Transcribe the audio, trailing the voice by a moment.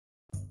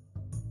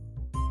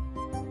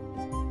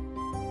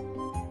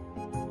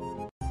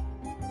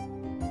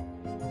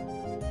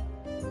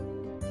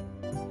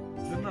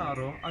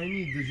Caro, I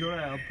need your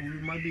help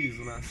with my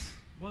business.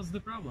 What's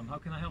the problem? How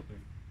can I help you?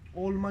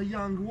 All my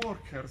young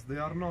workers, they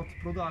are not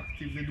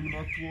productive, they do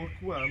not work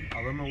well.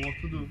 I don't know what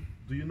to do.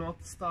 Do you not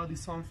study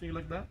something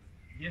like that?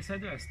 Yes, I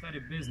do. I study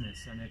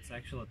business, and it's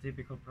actually a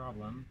typical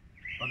problem,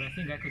 but I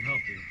think I could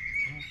help you.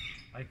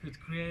 I could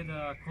create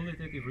a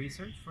qualitative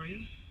research for you,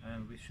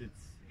 and we should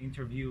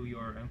interview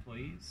your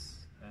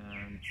employees,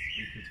 and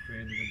we could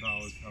create it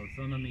about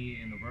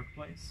autonomy in the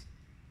workplace.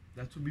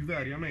 That would be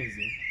very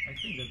amazing. I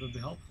think that would be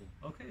helpful.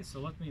 Okay,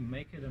 so let me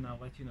make it and I'll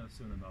let you know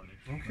soon about it.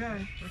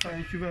 Okay,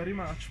 thank you very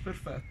much.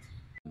 Perfect.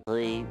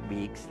 3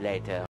 weeks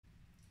later.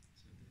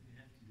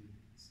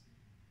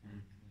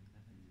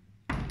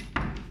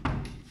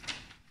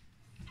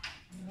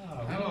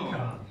 Hello,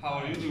 how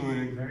are you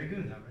doing? Very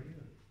good, how are you?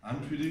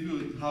 I'm pretty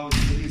good. How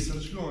is the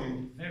research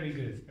going? Very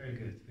good, very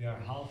good. We are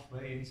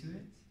halfway into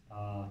it,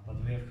 but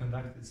we have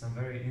conducted some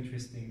very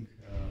interesting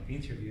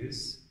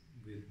interviews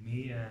with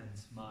me and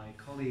my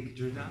colleague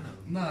Giordano.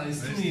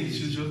 Nice to meet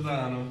you,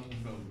 Giordano.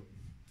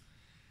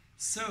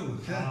 So,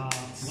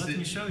 let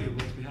me show you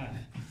what we have.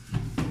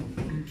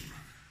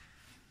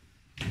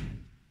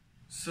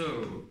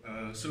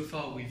 So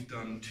far we've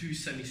done 2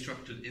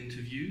 semi-structured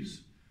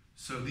interviews.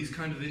 So these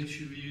kind of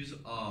interviews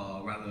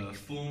are rather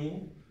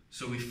formal.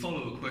 So we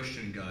follow a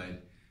question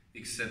guide,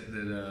 except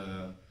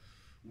that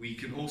we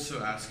can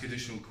also ask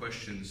additional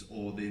questions,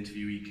 or the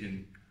interviewee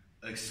can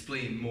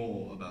explain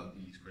more about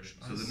these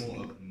questions. So they're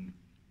more open.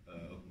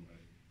 Yeah.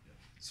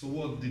 So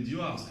what did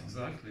you ask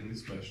exactly in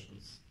these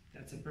questions?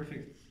 That's a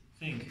perfect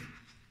thing.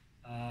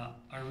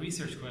 Our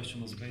research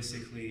question was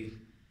basically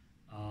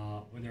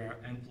whether our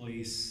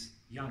employees,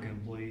 young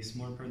employees,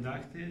 more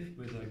productive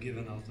with a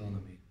given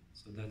autonomy.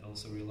 So that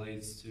also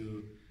relates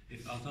to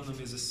if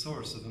autonomy is a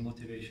source of a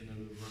motivation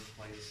in the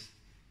workplace.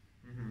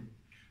 Mm-hmm.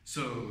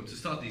 So to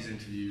start these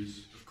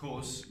interviews, of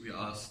course, we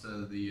asked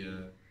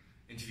the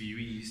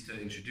interviewees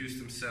to introduce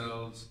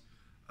themselves,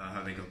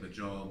 how they got the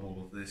job,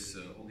 all of this,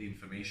 all the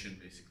information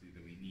basically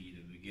that we need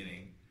at the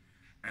beginning.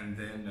 And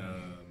then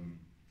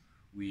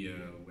we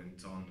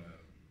went on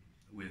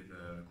with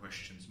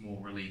questions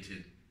more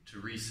related to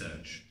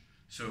research.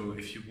 So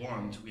if you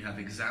want, we have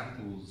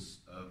examples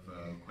of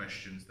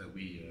questions that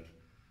we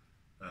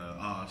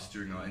asked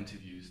during our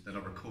interviews that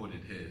are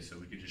recorded here, so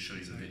we could just show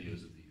you the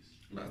videos of these.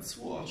 Let's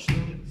watch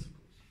them. Yes, of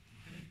course.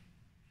 Okay.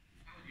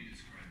 How would you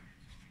describe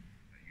the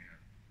autonomy that you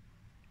have?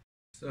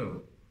 So,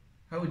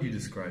 how would you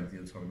describe the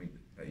autonomy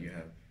that you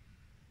have?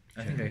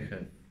 I think I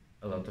have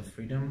a lot of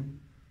freedom,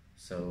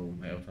 so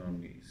my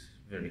autonomy is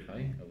very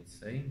high, I would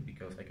say,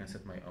 because I can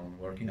set my own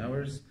working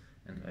hours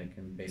and I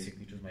can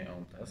basically choose my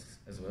own tasks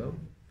as well.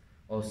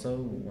 Also,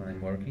 when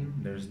I'm working,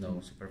 there's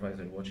no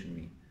supervisor watching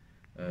me.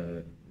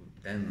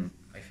 Then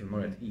I feel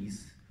more at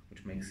ease,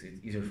 which makes it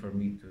easier for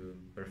me to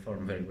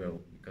perform very well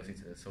because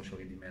it's a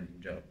socially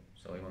demanding job,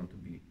 so I want to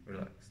be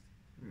relaxed.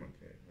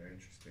 Okay, very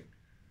interesting.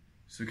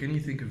 So can you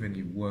think of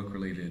any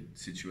work-related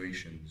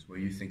situations where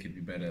you think it'd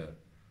be better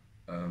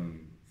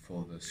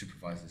for the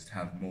supervisors to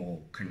have more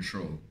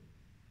control?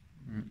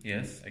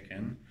 Yes, I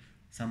can.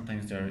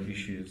 Sometimes there are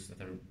issues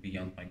that are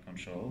beyond my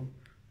control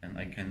and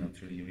I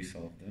cannot really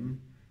resolve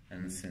them.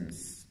 And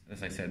since,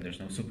 as I said, there's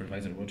no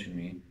supervisor watching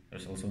me,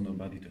 there's also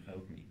nobody to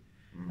help me.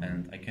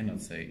 And I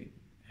cannot say,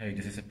 hey,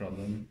 this is a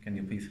problem, can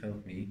you please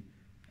help me?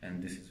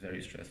 And this is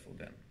very stressful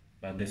then.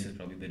 But this is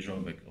probably the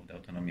drawback of the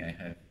autonomy I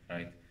have,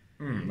 right?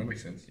 That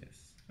makes sense.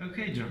 Yes.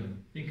 Okay,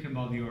 John, think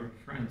about your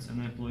friends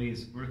and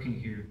employees working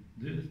here.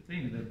 Do you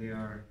think that they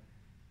are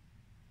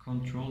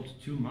controlled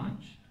too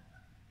much?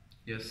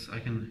 Yes, I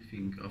can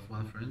think of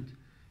one friend.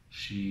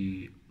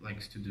 She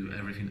likes to do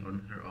everything on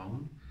her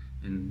own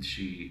and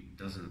she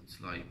doesn't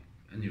like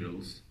any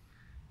rules.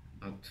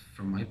 But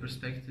from my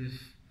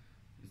perspective,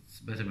 it's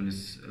better when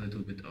it's a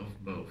little bit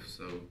of both.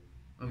 So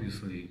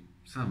obviously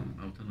some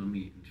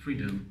autonomy and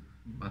freedom,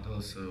 but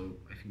also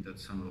I think that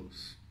some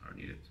rules are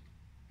needed.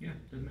 Yeah,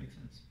 that makes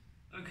sense.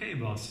 Okay,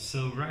 boss.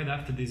 So right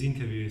after these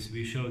interviews,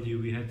 we showed you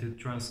we had to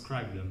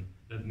transcribe them.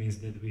 That means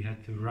that we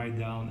had to write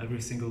down every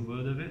single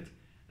word of it,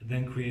 and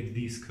then create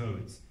these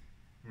codes.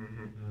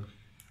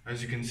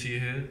 As you can see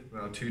here,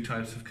 there are 2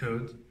 types of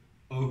codes: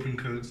 open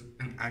codes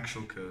and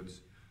actual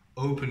codes.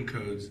 Open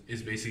codes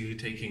is basically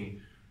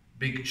taking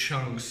big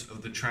chunks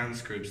of the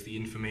transcripts, the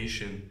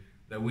information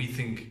that we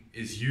think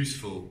is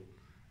useful,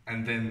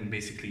 and then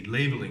basically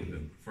labeling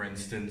them. For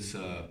instance,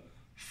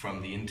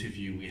 from the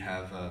interview we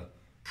have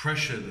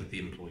pressure that the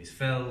employees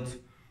felt,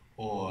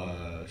 or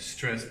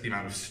stress, the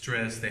amount of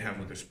stress they have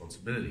with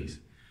responsibilities.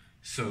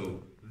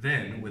 So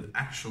then with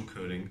actual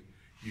coding,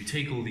 you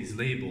take all these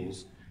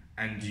labels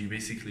and you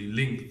basically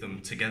link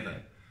them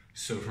together.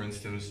 So for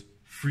instance,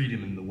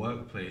 freedom in the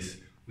workplace,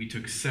 we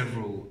took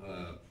several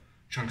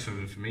chunks of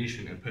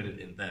information and put it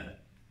in there.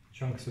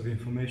 Chunks of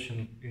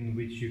information in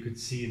which you could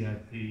see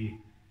that the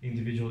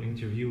individual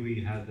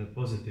interviewee had a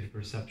positive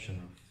perception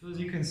of. So as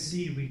you can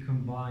see, we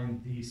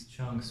combined these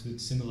chunks with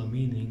similar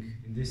meaning.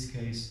 In this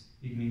case,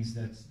 it means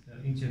that the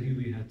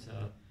interviewee had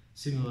a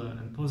similar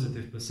and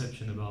positive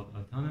perception about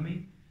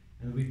autonomy,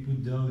 and we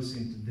put those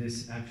into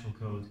this actual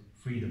code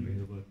freedom in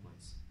the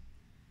workplace.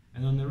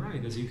 And on the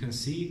right, as you can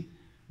see,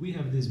 we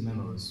have these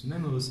memos.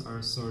 Memos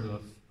are sort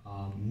of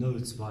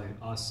notes by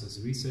us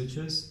as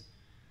researchers,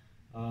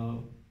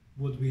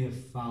 what we have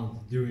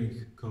found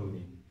during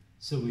coding.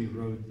 So we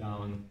wrote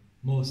down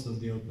most of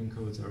the open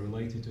codes are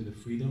related to the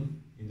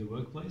freedom in the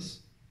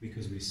workplace,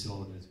 because we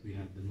saw that we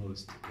have the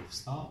most of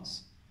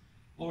stars.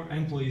 Or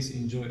employees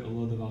enjoy a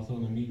lot of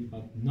autonomy,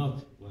 but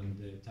not when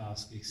the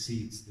task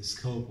exceeds the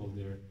scope of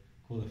their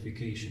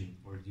qualification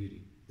or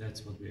duty.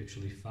 That's what we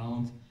actually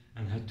found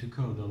and had to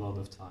code a lot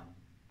of time.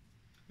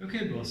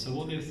 Okay, boss, so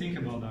what do you think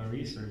about our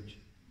research?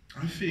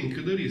 I think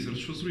the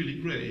research was really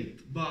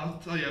great,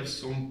 but I have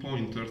some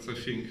pointers, I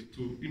think,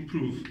 to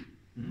improve.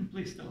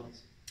 Please tell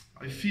us.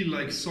 I feel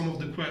like some of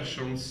the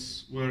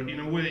questions were in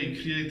a way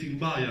creating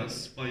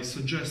bias by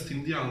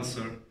suggesting the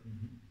answer.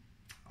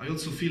 I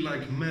also feel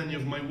like many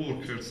of my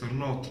workers are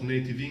not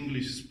native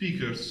English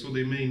speakers, so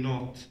they may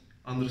not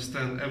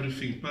understand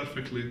everything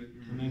perfectly.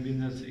 Maybe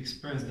not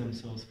express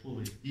themselves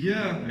fully.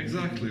 Yeah,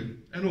 exactly.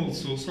 And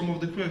also, some of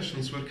the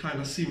questions were kind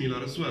of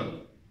similar as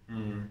well.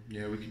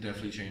 Yeah, we could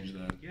definitely change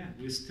that. Yeah,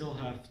 we still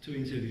have 2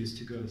 interviews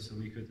to go, so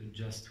we could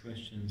adjust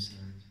questions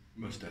and...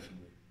 Most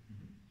definitely.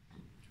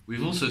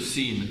 We've also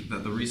seen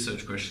that the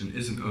research question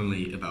isn't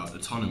only about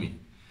autonomy.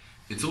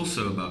 It's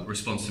also about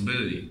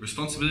responsibility.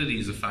 Responsibility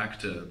is a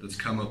factor that's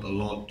come up a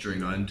lot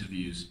during our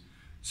interviews.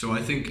 So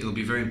I think it'll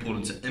be very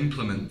important to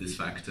implement this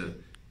factor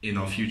in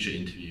our future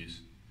interviews.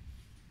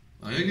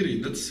 I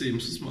agree, that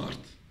seems smart.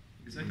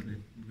 Exactly.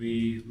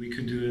 We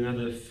could do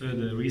another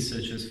further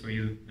researches for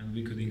you, and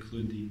we could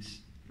include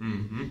these.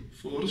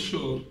 For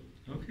sure.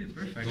 Okay,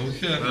 perfect.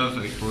 Okay.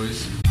 Perfect,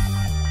 boys.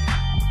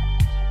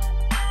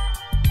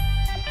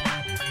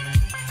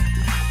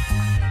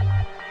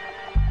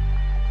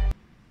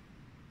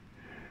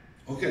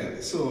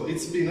 Okay, so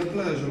it's been a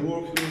pleasure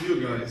working with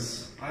you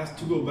guys. I have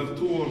to go back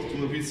to work to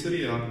the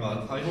pizzeria,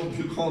 but I hope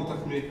you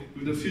contact me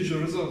with the future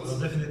results. I'll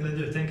definitely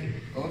do. Thank you.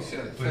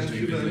 Okay, thank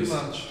you very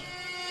much.